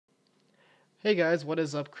Hey guys, what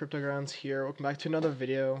is up? CryptoGrounds here. Welcome back to another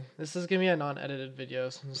video. This is going to be a non-edited video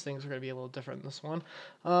since things are going to be a little different in this one.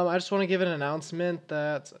 I just want to give an announcement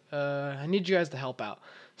that I need you guys to help out.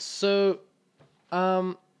 So,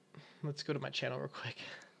 let's go to my channel real quick.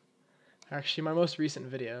 Actually, my most recent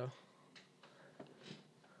video.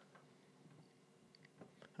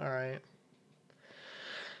 Alright.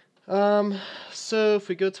 So if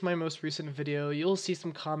we go to my most recent video, you'll see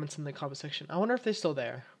some comments in the comment section. I wonder if they're still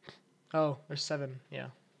there. Oh, there's 7, yeah.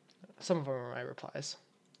 Some of them are my replies.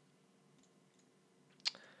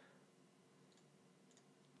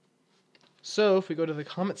 So if we go to the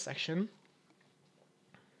comment section,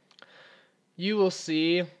 you will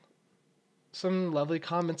see some lovely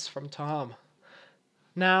comments from Tom.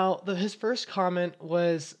 Now, his first comment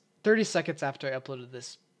was 30 seconds after I uploaded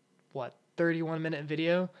this, 31-minute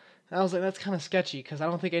video. And I was like, that's kind of sketchy because I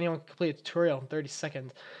don't think anyone can complete a tutorial in 30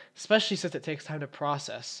 seconds, especially since it takes time to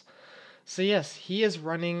process. So yes, he is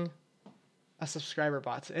running a subscriber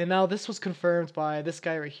bot. And now this was confirmed by this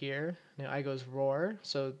guy right here. Now I goes Roar,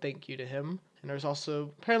 so thank you to him. And there's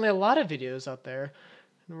also apparently a lot of videos out there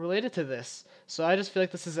related to this. So I just feel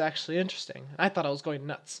like this is actually interesting. I thought I was going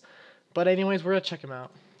nuts. But anyways, we're gonna check him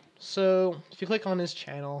out. So if you click on his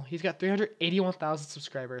channel, he's got 381,000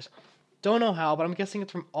 subscribers. Don't know how, but I'm guessing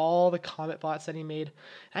it's from all the comment bots that he made.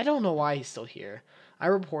 I don't know why he's still here. I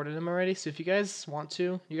reported him already, so if you guys want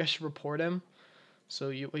to, you guys should report him. So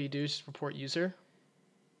what you do is just report user.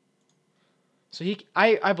 So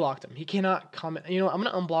I blocked him. He cannot comment. You know, I'm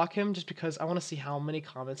gonna unblock him just because I want to see how many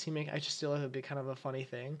comments he makes. I just feel like it would be kind of a funny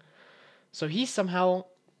thing. So he somehow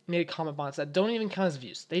made comment bots that don't even count as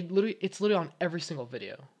views. It's literally on every single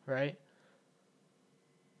video, right?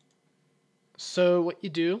 So what you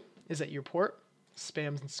do is that you report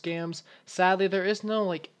spams and scams. Sadly, there is no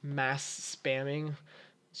like mass spamming.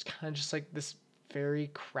 It's kind of just like this very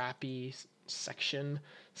crappy section.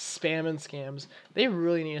 Spam and scams. They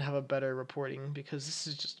really need to have a better reporting because this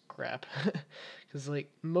is just crap. Because like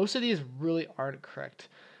most of these really aren't correct.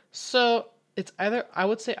 So it's either, I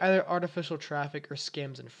would say either artificial traffic or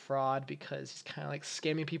scams and fraud because he's kind of like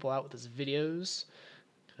scamming people out with his videos.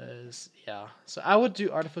 Because yeah, so I would do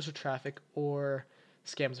artificial traffic or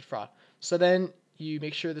scams and fraud. So then you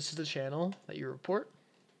make sure this is the channel that you report.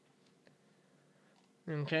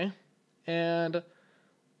 Okay. And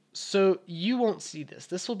so you won't see this.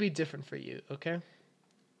 This will be different for you, okay?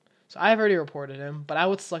 So I've already reported him, but I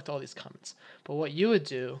would select all these comments. But what you would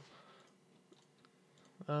do,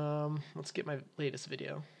 let's get my latest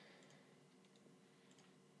video.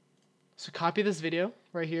 So copy this video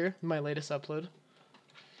right here, my latest upload.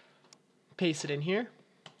 Paste it in here.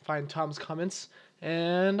 Find Tom's comments,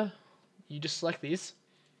 and you just select these.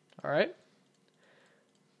 All right.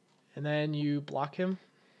 And then you block him,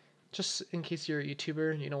 just in case you're a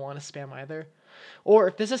YouTuber and you don't want to spam either. Or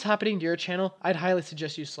if this is happening to your channel, I'd highly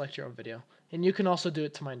suggest you select your own video. And you can also do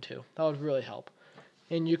it to mine too. That would really help.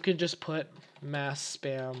 And you could just put mass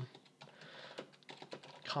spam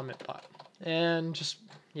comment bot. And just,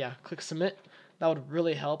 yeah, click submit. That would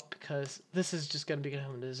really help because this is just going to be a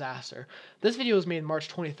disaster. This video was made March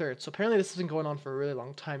 23rd, so apparently this has been going on for a really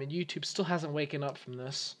long time, and YouTube still hasn't waken up from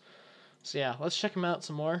this. So yeah, let's check him out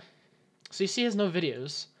some more. So you see he has no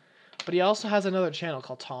videos, but he also has another channel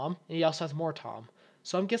called Tom, and he also has more Tom.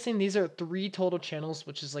 So I'm guessing these are 3 total channels,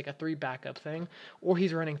 which is like a 3 backup thing, or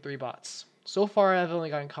he's running 3 bots. So far, I've only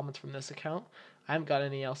gotten comments from this account. I haven't got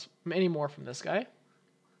any more from this guy.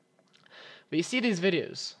 But you see these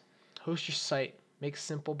videos. Host your site. Make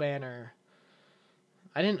simple banner.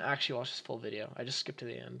 I didn't actually watch this full video. I just skipped to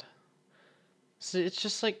the end. So it's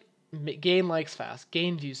just like gain likes fast,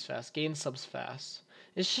 gain views fast, gain subs fast.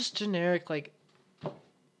 It's just generic like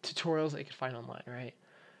tutorials that you can find online, right?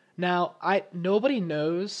 Now, nobody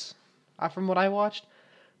knows, from what I watched,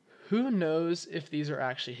 who knows if these are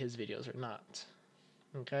actually his videos or not.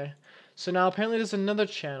 Okay? So now apparently there's another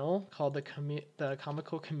channel called the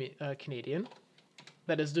Comical Canadian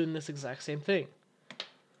that is doing this exact same thing.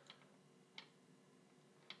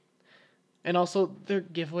 And also their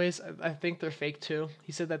giveaways, I think they're fake too.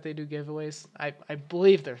 He said that they do giveaways. I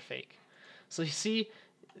believe they're fake. So you see,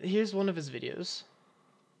 here's one of his videos.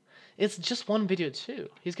 It's just one video too.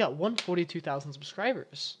 He's got 142,000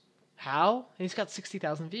 subscribers. How? And he's got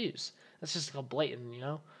 60,000 views. That's just like a blatant, you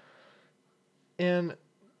know? And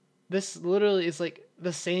this literally is like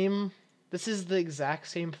the same. This is the exact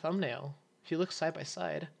same thumbnail. If you look side by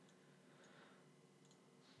side.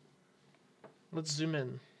 Let's zoom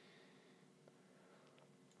in.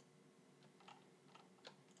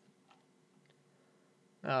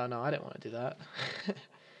 Oh, no, I didn't want to do that.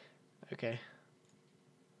 Okay.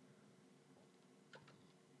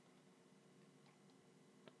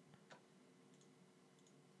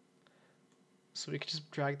 So we could just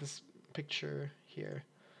drag this picture here.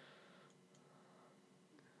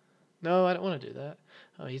 No, I don't want to do that.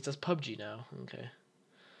 Oh, he does PUBG now. Okay.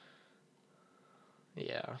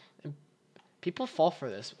 Yeah. And people fall for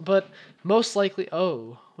this, but most likely...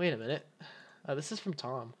 Oh, wait a minute. This is from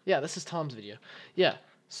Tom. Yeah, this is Tom's video. Yeah.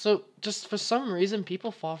 So, just for some reason,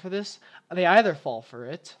 people fall for this. They either fall for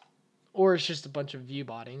it, or it's just a bunch of view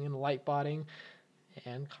botting and like botting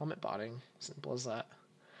and comment botting. Simple as that.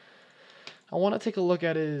 I want to take a look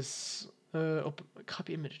at his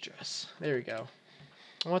copy image address. There we go.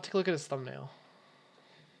 I want to take a look at his thumbnail.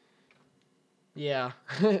 Yeah.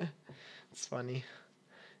 It's funny.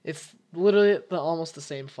 It's literally almost the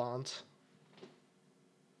same font.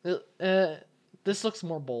 This looks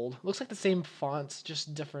more bold. Looks like the same font,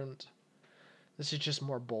 just different. This is just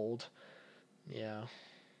more bold. Yeah.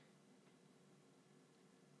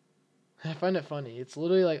 I find it funny. It's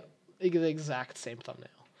literally like the exact same thumbnail.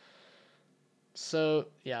 So,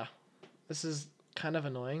 yeah. This is kind of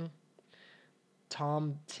annoying.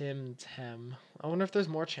 Tom, Tim, Tem. I wonder if there's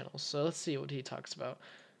more channels. So let's see what he talks about.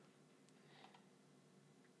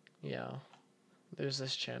 Yeah. There's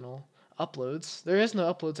this channel. Uploads. There is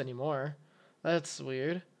no uploads anymore. That's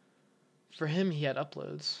weird. For him, he had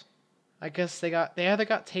uploads. I guess they either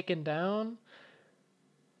got taken down.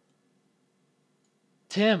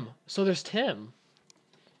 Tim. So there's Tim.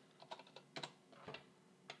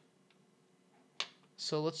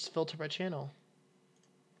 So let's filter by channel.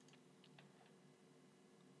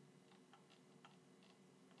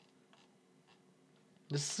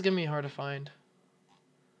 This is gonna be hard to find.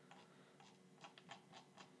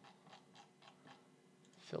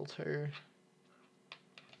 Filter.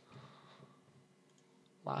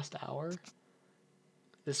 Last hour.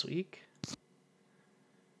 This week.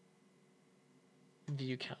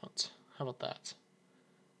 View count. How about that?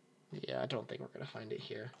 Yeah, I don't think we're gonna find it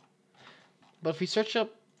here. But if we search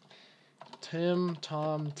up Tim,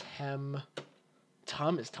 Tom, Tem.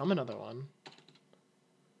 Tom, is Tom another one?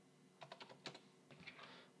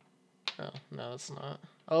 Oh, no, it's not.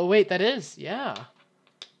 Oh, wait, that is. Yeah.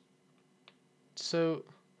 So,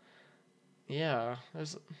 yeah,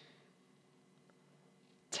 there's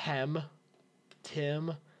Tim.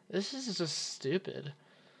 This is just stupid.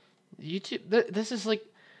 YouTube, this is like,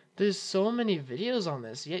 there's so many videos on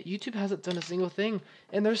this, yet YouTube hasn't done a single thing,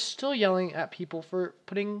 and they're still yelling at people for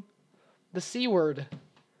putting the C word,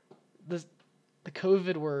 the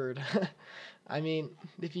COVID word. I mean,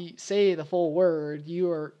 if you say the full word,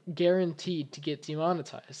 you are guaranteed to get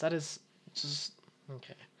demonetized. That is just,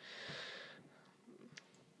 okay.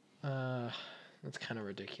 That's kind of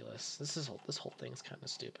ridiculous. This whole thing's kind of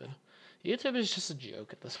stupid. YouTube is just a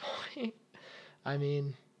joke at this point. I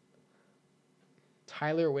mean,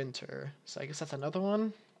 Tyler Winter. So I guess that's another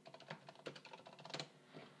one.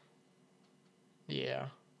 Yeah.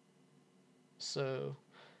 So,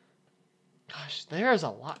 gosh, there's a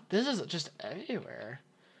lot. This is just everywhere.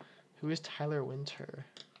 Who is Tyler Winter?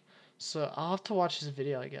 So I'll have to watch his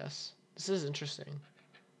video, I guess. This is interesting.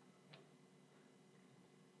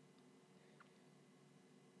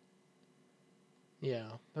 Yeah,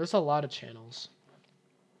 there's a lot of channels.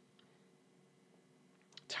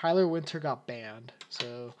 Tyler Winter got banned.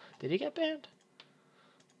 So, did he get banned?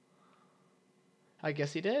 I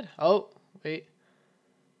guess he did. Oh, wait.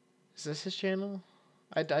 Is this his channel?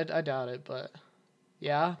 I doubt it, but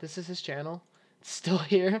yeah, this is his channel. It's still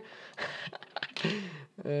here.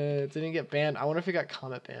 It didn't get banned. I wonder if he got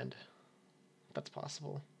comment banned. That's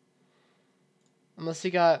possible. Unless he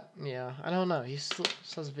got, yeah, I don't know. He still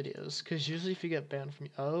has videos. Because usually if you get banned from,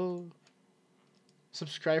 oh,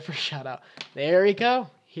 subscribe for shout out. There we go.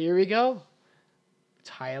 Here we go.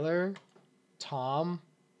 Tyler, Tom.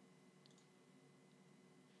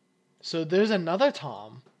 So there's another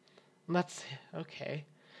Tom. That's, okay.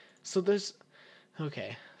 So there's,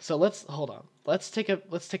 okay. So let's, hold on. Let's take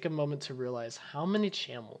a moment to realize how many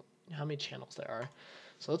channels there are.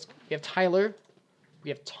 So we have Tyler. We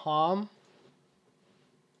have Tom.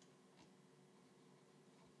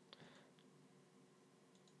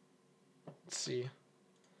 Let's see.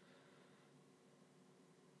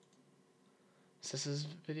 Is this his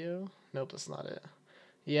video? Nope, that's not it.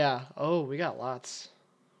 Yeah. Oh, we got lots.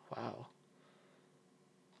 Wow.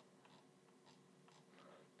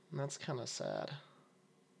 That's kind of sad.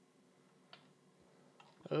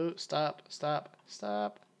 Oh, stop.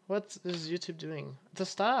 What is YouTube doing? To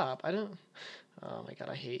stop. I don't. Oh my god,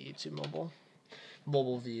 I hate YouTube mobile.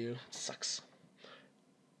 Mobile view. It sucks.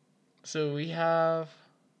 So we have.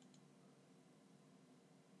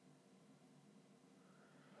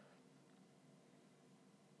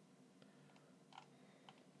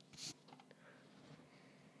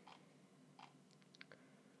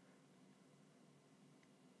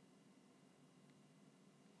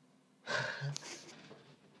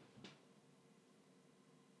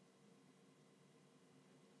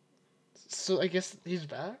 So I guess he's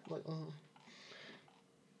back. Like,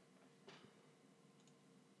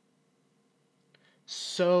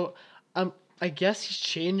 so I guess he's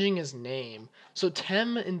changing his name. So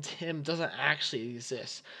Tem and Tim doesn't actually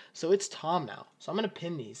exist. So it's Tom now. So I'm gonna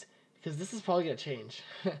pin these because this is probably gonna change.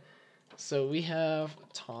 So we have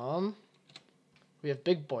Tom. We have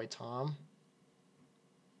Big Boy Tom.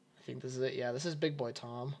 I think this is it. Yeah, this is Big Boy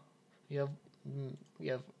Tom. We have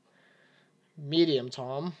Medium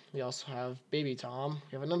Tom. We also have Baby Tom.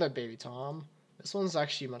 We have another Baby Tom. This one's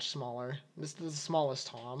actually much smaller. This is the smallest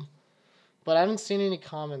Tom. But I haven't seen any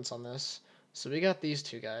comments on this. So we got these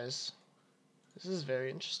two guys. This is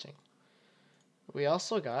very interesting. We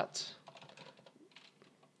also got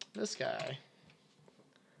this guy.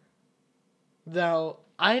 Now,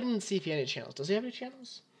 I didn't see if he had any channels. Does he have any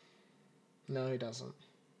channels? No, he doesn't.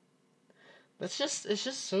 It's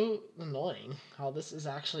just so annoying how this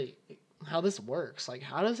works. Like,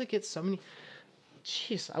 how does it get so many?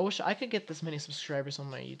 Jeez, I wish I could get this many subscribers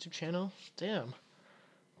on my YouTube channel. Damn,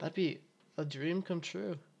 that'd be a dream come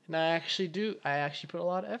true. And I actually put a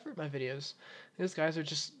lot of effort in my videos. These guys are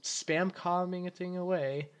just spam commenting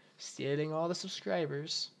away, stealing all the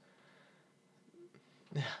subscribers.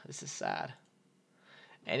 This is sad.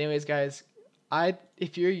 Anyways, guys,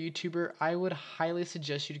 if you're a YouTuber, I would highly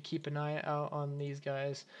suggest you to keep an eye out on these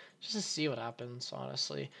guys just to see what happens,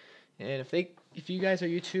 honestly. And if you guys are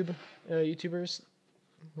YouTubers,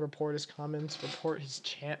 report his comments,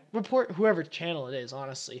 report whoever channel it is,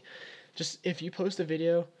 honestly. Just if you post a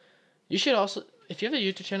video, you should also, if you have a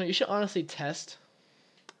YouTube channel, you should honestly test.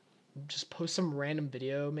 Just post some random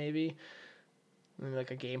video, maybe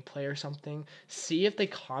like a gameplay or something. See if they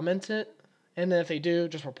comment it, and then if they do,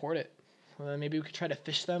 just report it. Maybe we could try to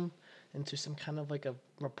fish them into some kind of like a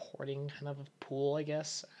reporting kind of a pool, I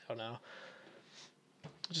guess. I don't know.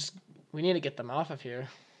 We need to get them off of here.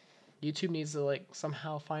 YouTube needs to like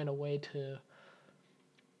somehow find a way to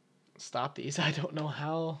stop these. I don't know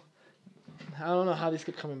how these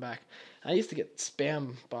keep coming back. I used to get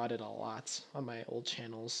spam botted a lot on my old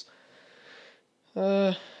channels.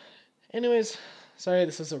 Anyways, sorry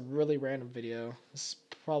this is a really random video. This is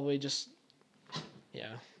probably just,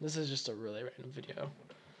 yeah, this is just a really random video.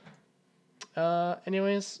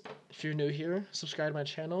 Anyways, if you're new here, subscribe to my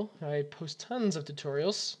channel. I post tons of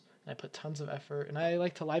tutorials. I put tons of effort, and I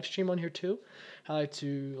like to live stream on here too. I like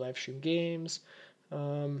to live stream games,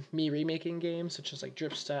 me remaking games such as like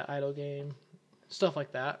Dripstat, Idle Game, stuff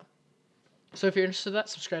like that. So if you're interested in that,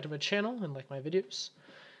 subscribe to my channel and like my videos.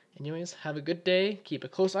 Anyways, have a good day, keep a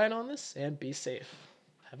close eye on this, and be safe.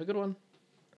 Have a good one.